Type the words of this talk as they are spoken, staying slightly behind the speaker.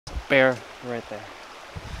bear right there.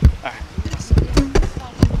 All right.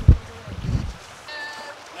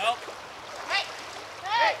 Nope.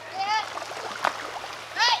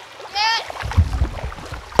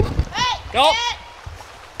 Go.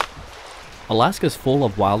 Alaska's full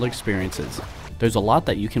of wild experiences. There's a lot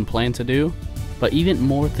that you can plan to do, but even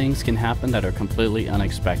more things can happen that are completely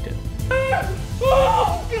unexpected.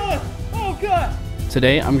 Oh, God. Oh, God.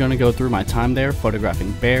 Today, I'm going to go through my time there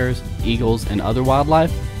photographing bears, eagles, and other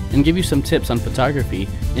wildlife, and give you some tips on photography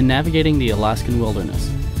in navigating the Alaskan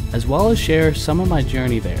wilderness, as well as share some of my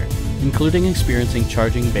journey there, including experiencing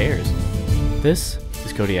charging bears. This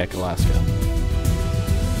is Kodiak, Alaska.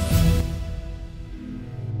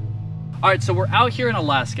 Alright, so we're out here in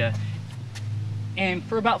Alaska, and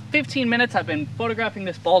for about 15 minutes I've been photographing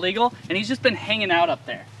this bald eagle, and he's just been hanging out up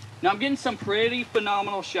there. Now I'm getting some pretty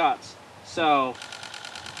phenomenal shots, so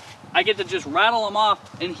I get to just rattle him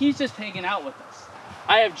off, and he's just hanging out with us.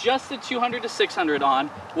 I have just the 200 to 600 on,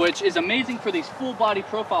 which is amazing for these full body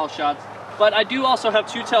profile shots, but I do also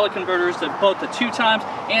have two teleconverters at both the 2x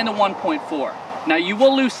and the 1.4. Now you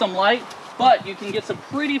will lose some light, but you can get some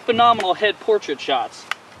pretty phenomenal head portrait shots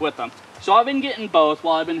with them. So I've been getting both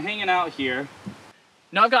while I've been hanging out here.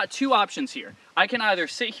 Now I've got two options here. I can either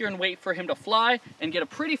sit here and wait for him to fly and get a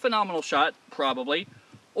pretty phenomenal shot, probably,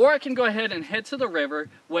 or I can go ahead and head to the river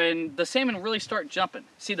when the salmon really start jumping.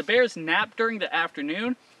 See, the bears nap during the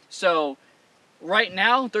afternoon, so right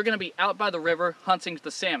now they're gonna be out by the river hunting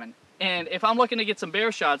the salmon. And if I'm looking to get some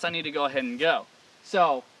bear shots, I need to go ahead and go.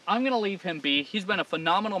 So I'm gonna leave him be. He's been a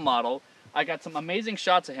phenomenal model. I got some amazing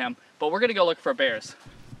shots of him, but we're gonna go look for bears.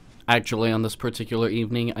 Actually, on this particular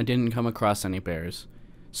evening, I didn't come across any bears.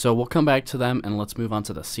 So we'll come back to them and let's move on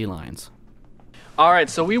to the sea lions. Alright,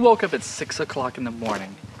 so we woke up at 6 o'clock in the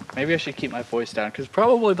morning. Maybe I should keep my voice down because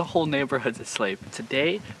probably the whole neighborhood's asleep.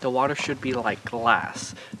 Today, the water should be like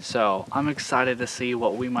glass. So I'm excited to see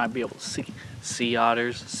what we might be able to see. Sea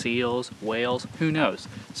otters, seals, whales, who knows?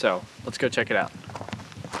 So let's go check it out.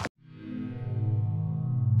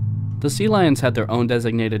 The sea lions had their own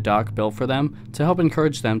designated dock built for them to help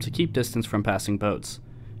encourage them to keep distance from passing boats.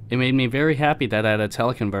 It made me very happy that I had a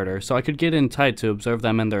teleconverter so I could get in tight to observe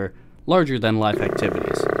them in their larger-than-life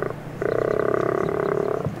activities.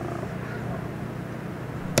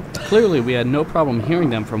 Clearly, we had no problem hearing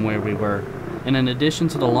them from where we were, and in addition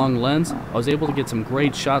to the long lens, I was able to get some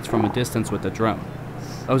great shots from a distance with the drone.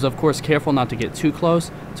 I was of course careful not to get too close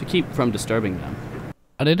to keep from disturbing them.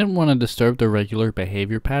 I didn't want to disturb their regular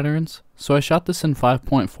behavior patterns, so I shot this in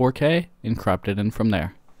 5.4K and cropped it in from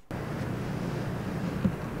there.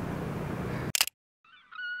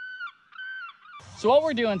 So what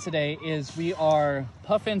we're doing today is we are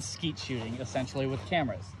puffin skeet shooting, essentially, with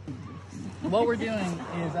cameras. What we're doing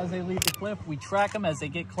is as they leave the cliff, we track them. As they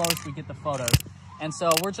get close, we get the photos. And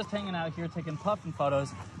so we're just hanging out here taking puffin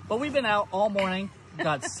photos. But we've been out all morning. We've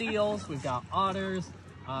got seals, we've got otters.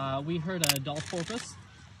 We heard a adult porpoise.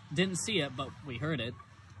 Didn't see it, but we heard it.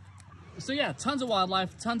 So yeah, tons of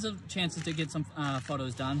wildlife, tons of chances to get some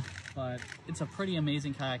photos done. But it's a pretty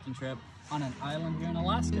amazing kayaking trip on an island here in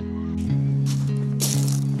Alaska.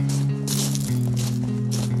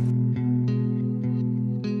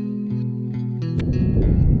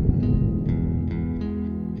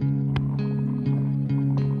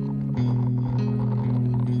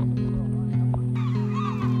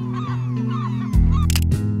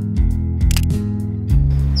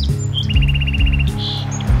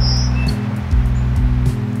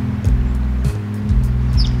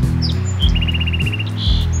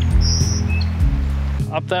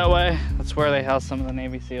 Up that way, that's where they house some of the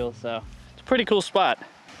Navy SEALs, so it's a pretty cool spot.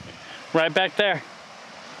 Right back there.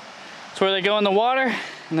 It's where they go in the water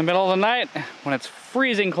in the middle of the night when it's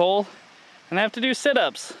freezing cold and they have to do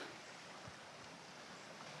sit-ups.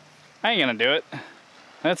 I ain't gonna do it.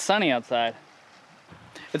 It's sunny outside.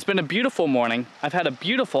 It's been a beautiful morning. I've had a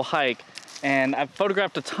beautiful hike and I've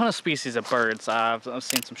photographed a ton of species of birds. I've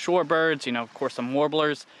seen some shorebirds, you know, of course some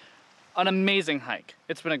warblers. An amazing hike.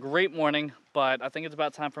 It's been a great morning, but I think it's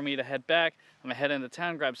about time for me to head back. I'm gonna head into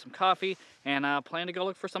town, grab some coffee, and plan to go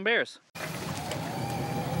look for some bears.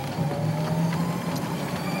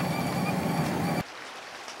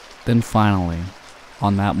 Then finally,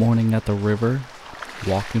 on that morning at the river,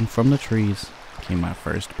 walking from the trees, came my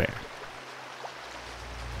first bear.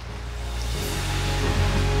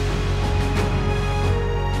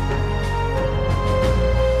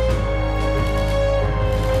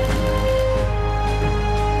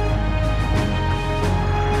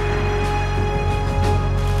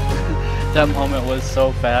 That moment was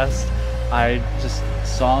so fast. I just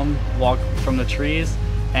saw him walk from the trees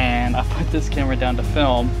and I put this camera down to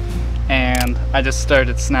film and I just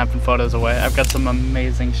started snapping photos away. I've got some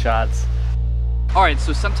amazing shots. All right,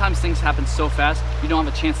 so sometimes things happen so fast, you don't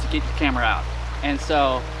have a chance to get your camera out. And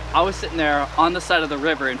so I was sitting there on the side of the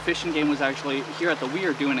river, and Fish and Game was actually here at the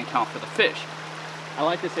weir doing a count for the fish. I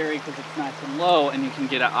like this area because it's nice and low, and you can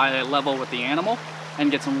get at eye level with the animal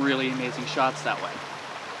and get some really amazing shots that way.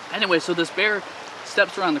 Anyway, so this bear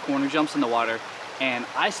steps around the corner, jumps in the water, and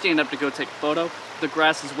I stand up to go take a photo. The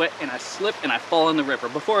grass is wet, and I slip and I fall in the river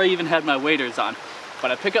before I even had my waders on.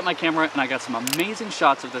 But I pick up my camera, and I got some amazing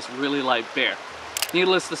shots of this really light bear.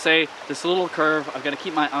 Needless to say, this little curve, I've got to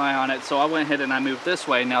keep my eye on it, so I went ahead and I moved this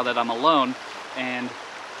way now that I'm alone, and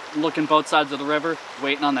looking both sides of the river,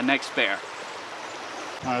 waiting on the next bear.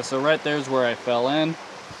 All right, so right there's where I fell in,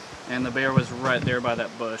 and the bear was right there by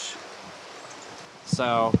that bush.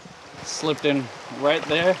 So, slipped in right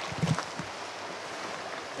there,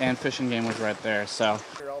 and Fish and Game was right there, so.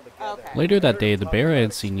 Later that day, the bear I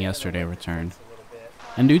had seen yesterday returned.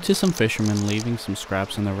 And due to some fishermen leaving some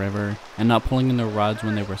scraps in the river and not pulling in their rods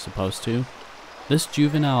when they were supposed to, this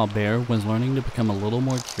juvenile bear was learning to become a little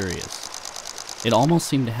more curious. It almost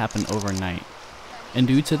seemed to happen overnight. And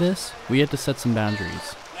due to this, we had to set some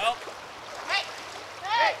boundaries.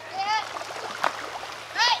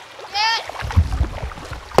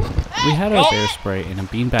 We had our bear spray and a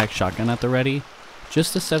beanbag shotgun at the ready,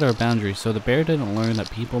 just to set our boundaries so the bear didn't learn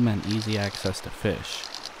that people meant easy access to fish.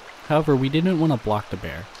 However, we didn't want to block the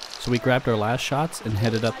bear, so we grabbed our last shots and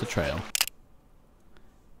headed up the trail.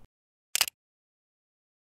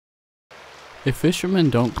 If fishermen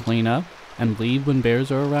don't clean up and leave when bears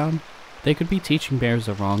are around, they could be teaching bears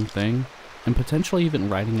the wrong thing and potentially even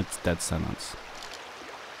writing its death sentence.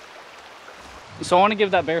 So I want to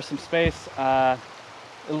give that bear some space.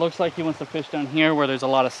 It looks like he wants to fish down here where there's a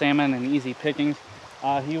lot of salmon and easy pickings.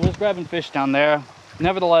 He was grabbing fish down there.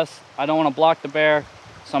 Nevertheless, I don't want to block the bear,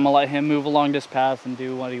 so I'm going to let him move along this path and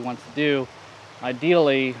do what he wants to do.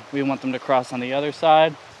 Ideally, we want them to cross on the other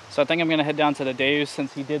side. So I think I'm going to head down to the DeNoise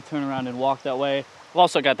since he did turn around and walk that way. I've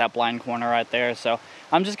also got that blind corner right there, so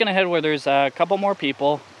I'm just going to head where there's a couple more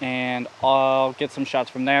people and I'll get some shots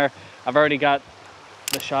from there. I've already got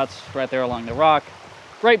the shots right there along the rock.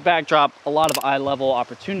 Great backdrop, a lot of eye level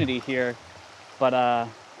opportunity here, but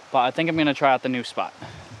I think I'm going to try out the new spot.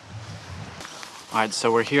 All right,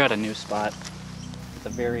 so we're here at a new spot. It's a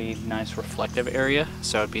very nice reflective area,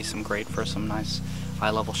 so it'd be great for some nice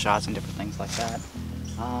eye level shots and different things like that.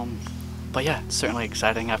 But yeah, it's certainly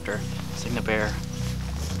exciting after seeing the bear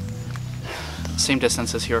same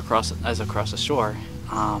distance as here across the shore.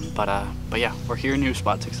 But yeah, we're here, new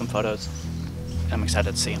spot, took some photos. I'm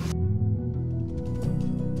excited to see him.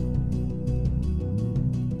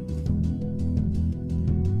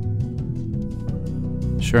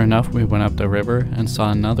 Sure enough, we went up the river and saw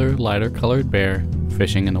another lighter colored bear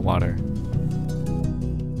fishing in the water.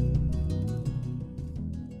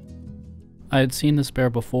 I had seen this bear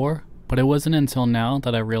before, but it wasn't until now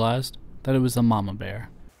that I realized that it was a mama bear.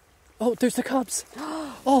 Oh, there's the cubs!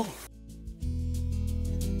 Oh!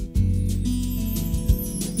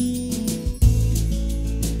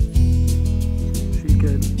 She's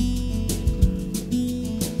good.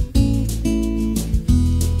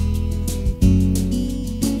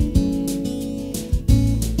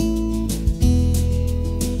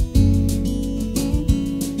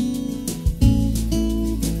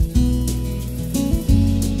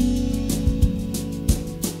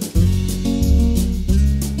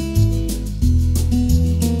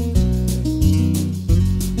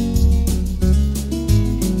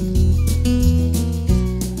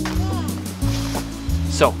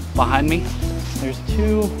 So, behind me, there's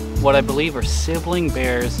two, what I believe are sibling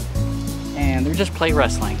bears, and they're just play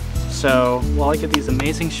wrestling. So, while I get these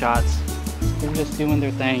amazing shots, they're just doing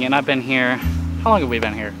their thing, and I've been here, how long have we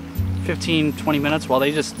been here? 15, 20 minutes while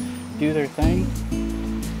they just do their thing.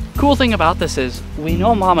 Cool thing about this is, we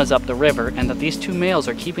know Mama's up the river, and that these two males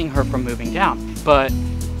are keeping her from moving down, but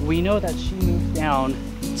we know that she moves down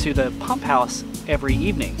to the pump house every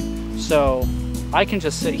evening. So, I can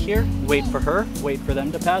just sit here, wait for her, wait for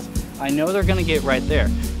them to pass. I know they're gonna get right there.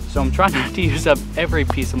 So I'm trying not to use up every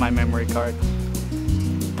piece of my memory card,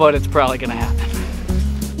 but it's probably gonna happen.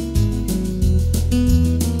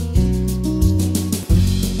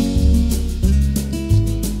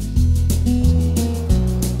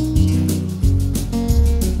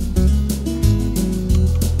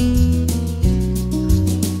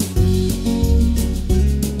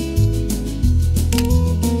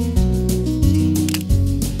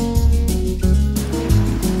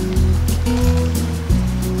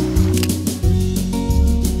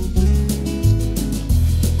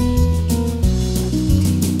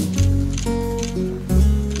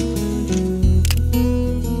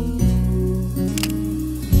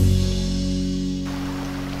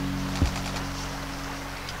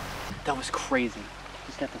 was crazy.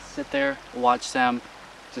 Just got to sit there, watch them,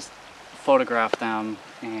 just photograph them,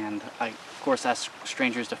 and I of course ask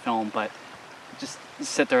strangers to film, but just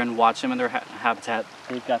sit there and watch them in their habitat.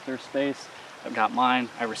 They've got their space, I've got mine.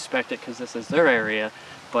 I respect it because this is their area,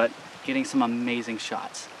 but getting some amazing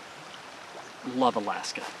shots. Love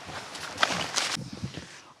Alaska.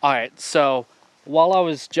 All right, so while I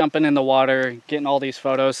was jumping in the water, getting all these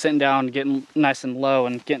photos, sitting down, getting nice and low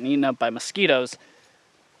and getting eaten up by mosquitoes,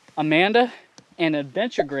 Amanda and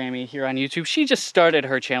Adventure Grammy here on YouTube, she just started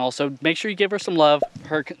her channel, so make sure you give her some love.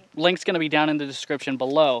 Her link's gonna be down in the description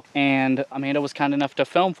below. And Amanda was kind enough to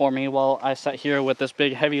film for me while I sat here with this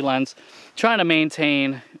big heavy lens, trying to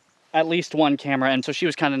maintain at least one camera, and so she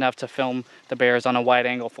was kind enough to film the bears on a wide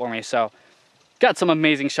angle for me. So got some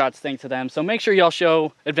amazing shots thanks to them. So make sure y'all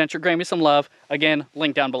show Adventure Grammy some love. Again,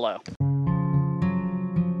 link down below.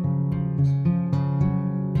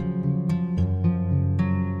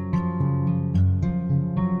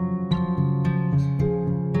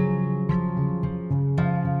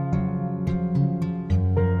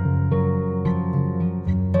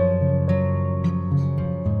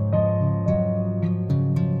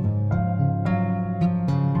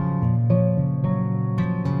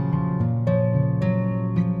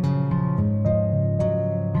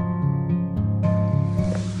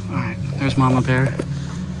 There's Mama Bear.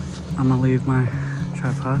 I'm gonna leave my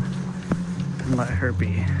tripod and let her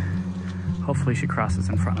be. Hopefully she crosses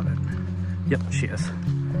in front of it. Yep, she is.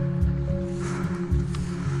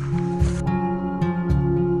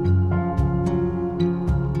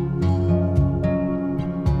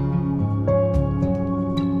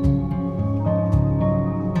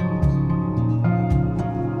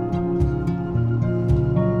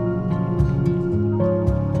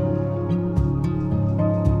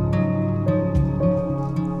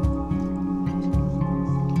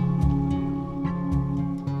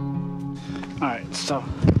 So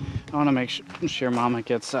I want to make sure Mama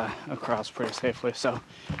gets across pretty safely. So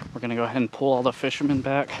we're going to go ahead and pull all the fishermen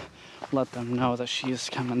back, let them know that she's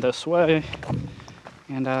coming this way,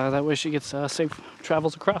 and that way she gets safe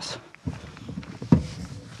travels across.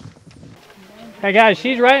 Hey guys,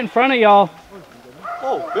 she's right in front of y'all.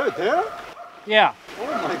 Oh, good, there? Yeah. Oh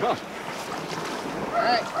my God. All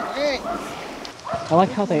right, okay. I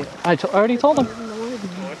like how they, I already told them.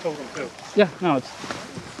 Oh, I told them too. Yeah, no, it's,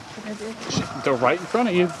 they're right in front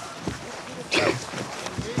of you.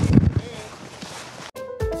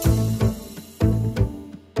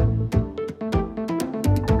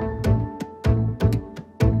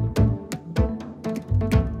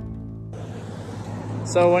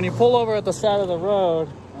 So when you pull over at the side of the road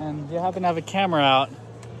and you happen to have a camera out,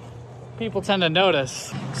 people tend to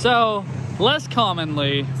notice. So less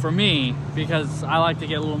commonly for me, because I like to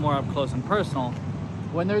get a little more up close and personal,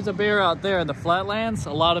 when there's a bear out there in the flatlands,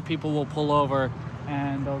 a lot of people will pull over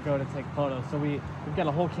and they'll go to take photos. So we've got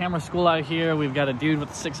a whole camera school out here. We've got a dude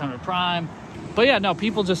with a 600 prime. But yeah, no,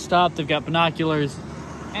 people just stop. They've got binoculars.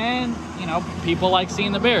 And, you know, people like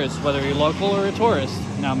seeing the bears, whether you're local or a tourist.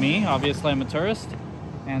 Now me, obviously I'm a tourist.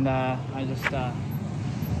 And I'm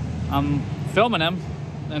filming him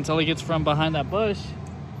until he gets from behind that bush.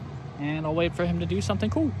 And I'll wait for him to do something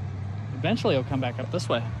cool. Eventually he'll come back up this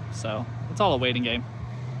way. So it's all a waiting game.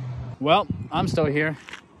 Well, I'm still here.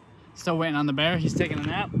 Still waiting on the bear. He's taking a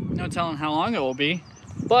nap. No telling how long it will be.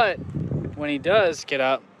 But when he does get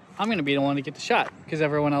up, I'm going to be the one to get the shot because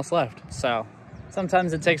everyone else left. So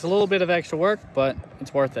sometimes it takes a little bit of extra work, but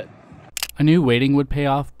it's worth it. I knew waiting would pay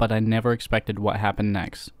off, but I never expected what happened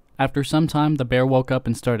next. After some time, the bear woke up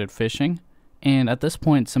and started fishing, and at this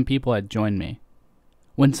point, some people had joined me.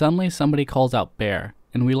 When suddenly somebody calls out bear,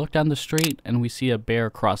 and we look down the street and we see a bear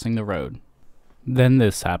crossing the road. Then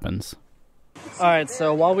this happens. All right,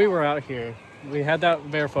 so while we were out here, we had that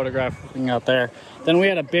bear photographing out there. Then we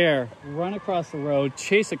had a bear run across the road,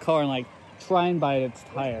 chase a car, and like try and bite its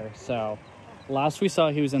tire. So last we saw,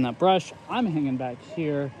 he was in that brush. I'm hanging back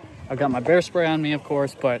here. I've got my bear spray on me, of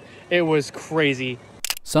course, but it was crazy.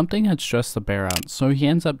 Something had stressed the bear out, so he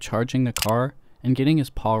ends up charging the car and getting his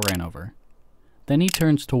paw ran over. Then he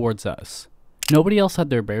turns towards us. Nobody else had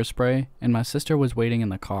their bear spray, and my sister was waiting in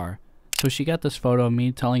the car. So she got this photo of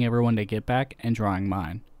me telling everyone to get back and drawing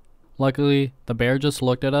mine. Luckily, the bear just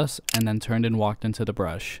looked at us and then turned and walked into the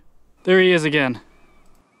brush. There he is again.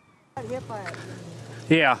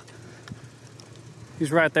 Yeah.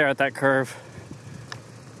 He's right there at that curve.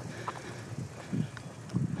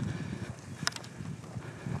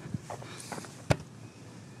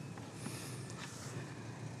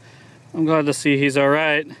 I'm glad to see he's all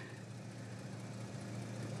right.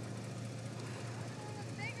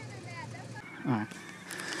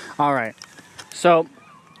 All right. So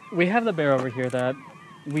we have the bear over here that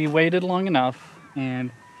we waited long enough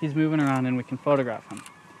and he's moving around and we can photograph him.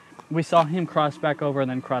 We saw him cross back over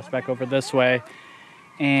and then cross back over this way.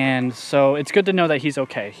 And so it's good to know that he's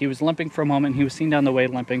okay. He was limping for a moment. He was seen down the way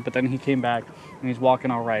limping, but then he came back and he's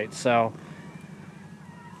walking all right. So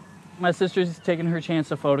my sister's taking her chance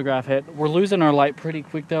to photograph it. We're losing our light pretty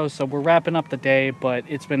quick though, so we're wrapping up the day, but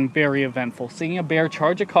it's been very eventful. Seeing a bear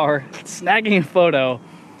charge a car, snagging a photo,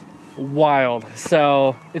 wild.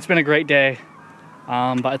 So it's been a great day,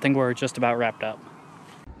 but I think we're just about wrapped up.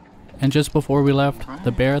 And just before we left,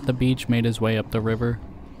 the bear at the beach made his way up the river,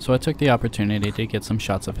 so I took the opportunity to get some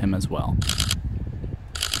shots of him as well.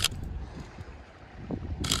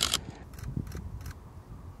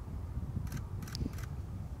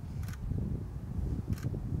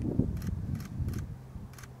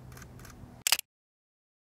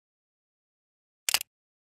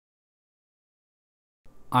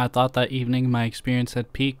 I thought that evening my experience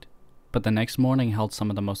had peaked, but the next morning held some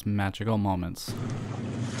of the most magical moments.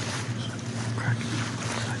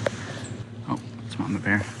 Oh, it's Mama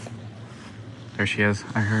Bear. There she is.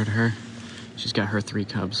 I heard her. She's got her 3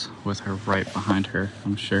 cubs with her right behind her,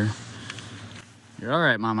 I'm sure. You're all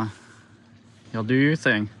right, Mama. You'll do your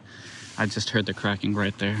thing. I just heard the cracking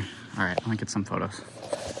right there. All right, let me get some photos.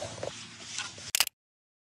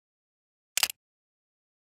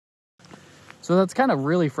 So that's kind of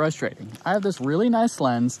really frustrating. I have this really nice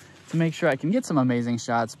lens to make sure I can get some amazing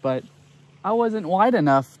shots, but I wasn't wide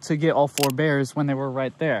enough to get all 4 bears when they were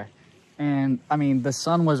right there. And I mean, the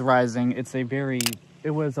sun was rising.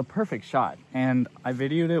 It was a perfect shot, and I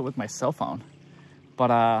videoed it with my cell phone.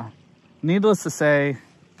 But needless to say,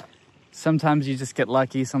 sometimes you just get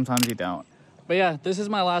lucky, sometimes you don't. But yeah, this is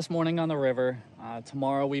my last morning on the river.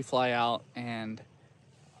 Tomorrow we fly out, and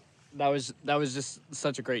that was just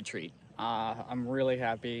such a great treat. I'm really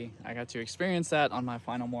happy I got to experience that on my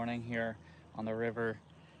final morning here on the river.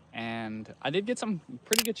 And I did get some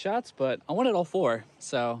pretty good shots, but I wanted all 4.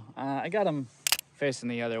 So I got them facing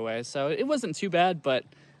the other way. So it wasn't too bad, but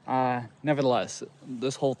nevertheless,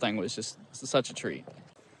 this whole thing was just such a treat.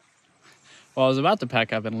 Well, I was about to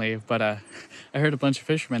pack up and leave, but I heard a bunch of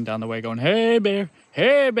fishermen down the way going, "Hey, bear,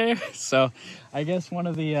 hey, bear." So I guess one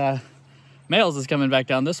of the males is coming back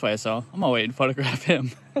down this way, so I'm gonna wait and photograph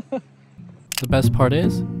him. The best part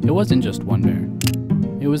is, it wasn't just one bear.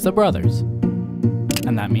 It was the brothers.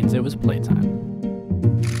 And that means it was playtime.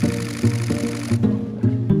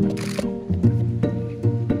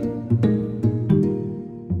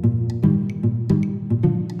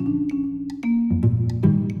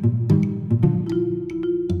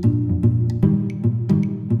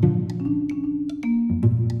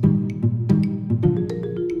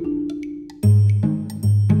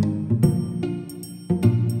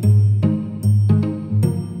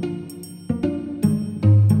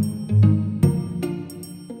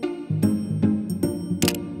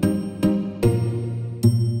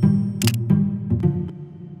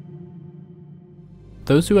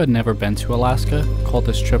 Those who had never been to Alaska called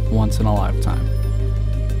this trip once in a lifetime.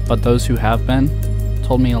 But those who have been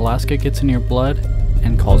told me Alaska gets in your blood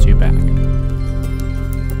and calls you back.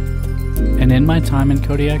 And in my time in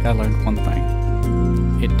Kodiak, I learned one thing.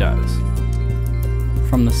 It does.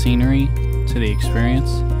 From the scenery to the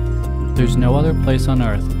experience, there's no other place on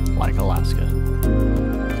Earth like Alaska.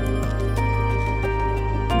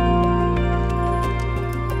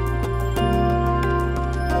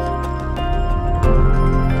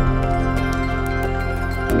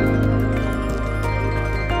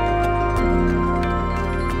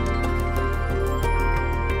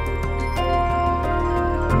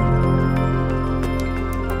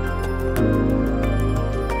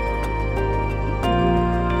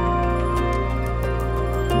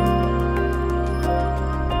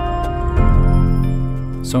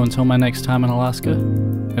 So until my next time in Alaska,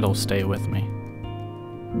 it'll stay with me.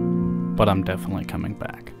 But I'm definitely coming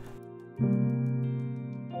back.